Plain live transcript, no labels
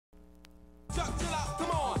Chuck, chill out,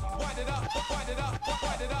 come on. Wind it up, wind it up,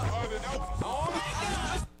 wind it up. Wind it up. On.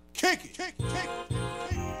 Kick it, kick, kick.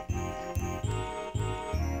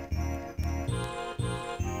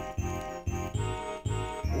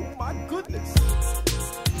 Oh my goodness.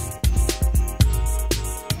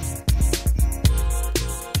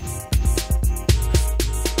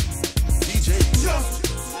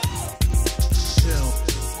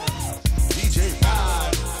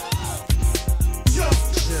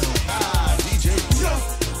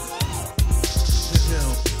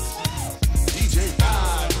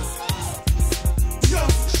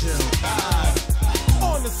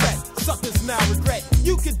 Now regret,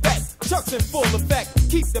 you can bet Chuck's in full effect.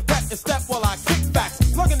 Keep the pep and step while I kick backs.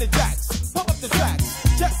 Plug in the jacks, pump up the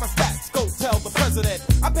tracks. Check my stats, go tell the president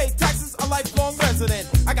I pay taxes, a lifelong resident.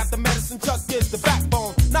 I got the medicine, Chuck is the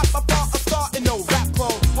backbone. Not my part, a star in no rap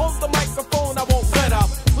clone. On the microphone, I won't let up.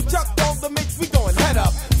 With Chuck on the mix, we going head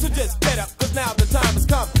up. So just get up, cause now the time has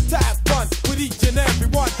come to have fun with each and every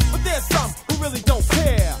one. But there's some who really don't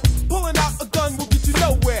care. Pulling out a gun will get you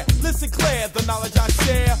nowhere. Listen clear, the knowledge I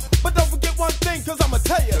share. But don't forget one thing, cause I'ma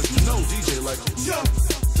tell you. There's no DJ like you.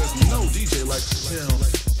 There's no DJ like you.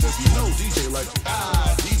 There's no DJ like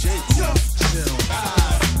DJ.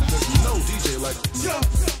 There's no DJ like you.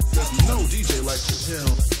 There's no DJ like you.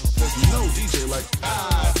 There's no DJ like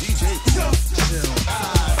DJ.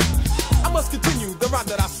 I must continue the rhyme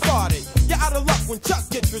that I started. You're out of luck when Chuck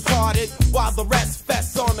gets retarded, while the rest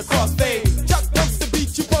fests on the crossfade. Chuck wants to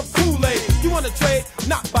beat you up Kool-Aid. You wanna trade?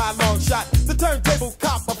 Not by a long shot. The turntable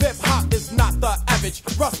cop of hip-hop is not the average.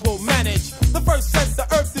 Russ will manage the first set the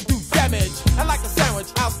earth to do damage. And like a sandwich,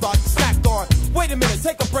 I'll start to snack on. Wait a minute,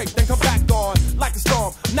 take a break, then come back on. Like a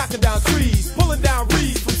storm, knocking down trees, pulling down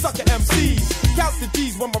reeds from sucker MCs. Count the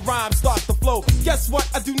G's when my rhymes start to flow. Guess what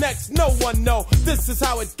I do next? No one know. This is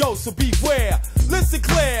how it goes, so beware. Listen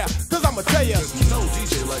clear, cause I'ma tell you. There's no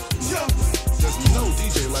DJ like you. There's no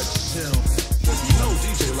DJ like you. There's no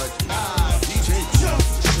DJ like DJ.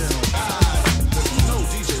 There's no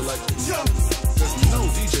DJ like you. There's no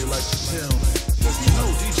DJ like you. There's no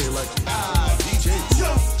DJ like DJ.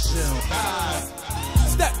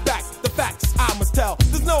 Step back, the facts I must tell.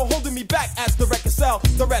 There's no holding me back as the record sell.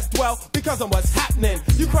 The rest, well, because I'm what's happening.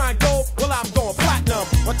 You crying gold, well I'm going platinum.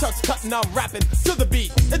 When Chuck's cutting, I'm rapping to the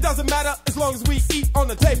beat. It doesn't matter as long as we eat on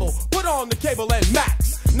the table. Put on the cable and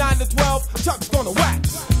max. 9 to 12, Chuck's gonna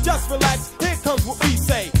wax. Just relax, here comes what we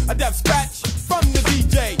say. A death scratch from the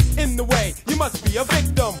DJ. In the way, you must be a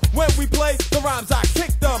victim. When we play, the rhymes I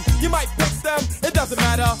kick them. You might pick them, it doesn't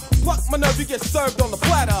matter. Pluck my nerve, you get served on the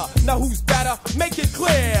platter. Now who's better? Make it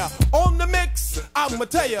clear. On the mix, I'ma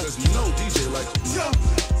tell you. There's no DJ like you.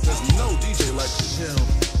 There's no DJ like you.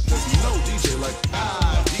 There's no DJ like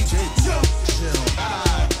DJ.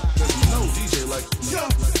 There's no DJ like you.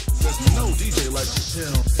 There's no DJ like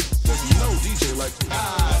you. There's no DJ like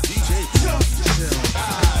DJ.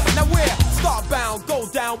 Now we're starbound, go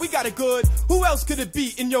down, we got it good. Who else could it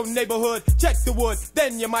be in your neighborhood? Check the wood,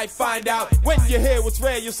 then you might find out. When you hear what's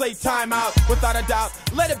rare, you'll say time out. Without a doubt,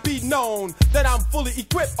 let it be known that I'm fully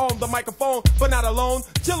equipped on the microphone, but not alone.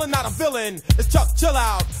 Chillin', not a villain. It's Chuck, chill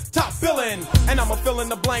out, top billin'. And I'ma fill in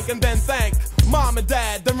the blank and then thank mom and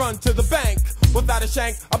dad, then run to the bank. Without a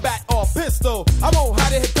shank, a bat or a pistol, I won't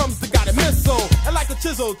hide it, here comes the guided missile. And like a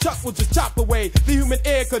chisel, Chuck will just chop away. The human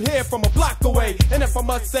ear could hear from a block away. And if I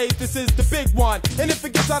must say, this is the big one. And if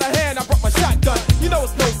it gets out of hand, I brought my shotgun. You know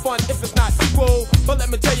it's no fun if it's not equal. But let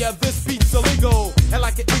me tell you, this beat's illegal. And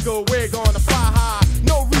like an eagle, we're gonna fly high.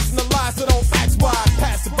 No reason to lie, so don't ask why.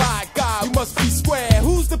 Pass it by, God, you must be square.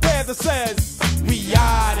 Who's the pair that says, we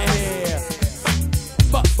outta here?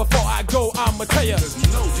 But before I go, I'ma tell you. There's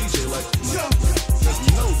no DJ like you.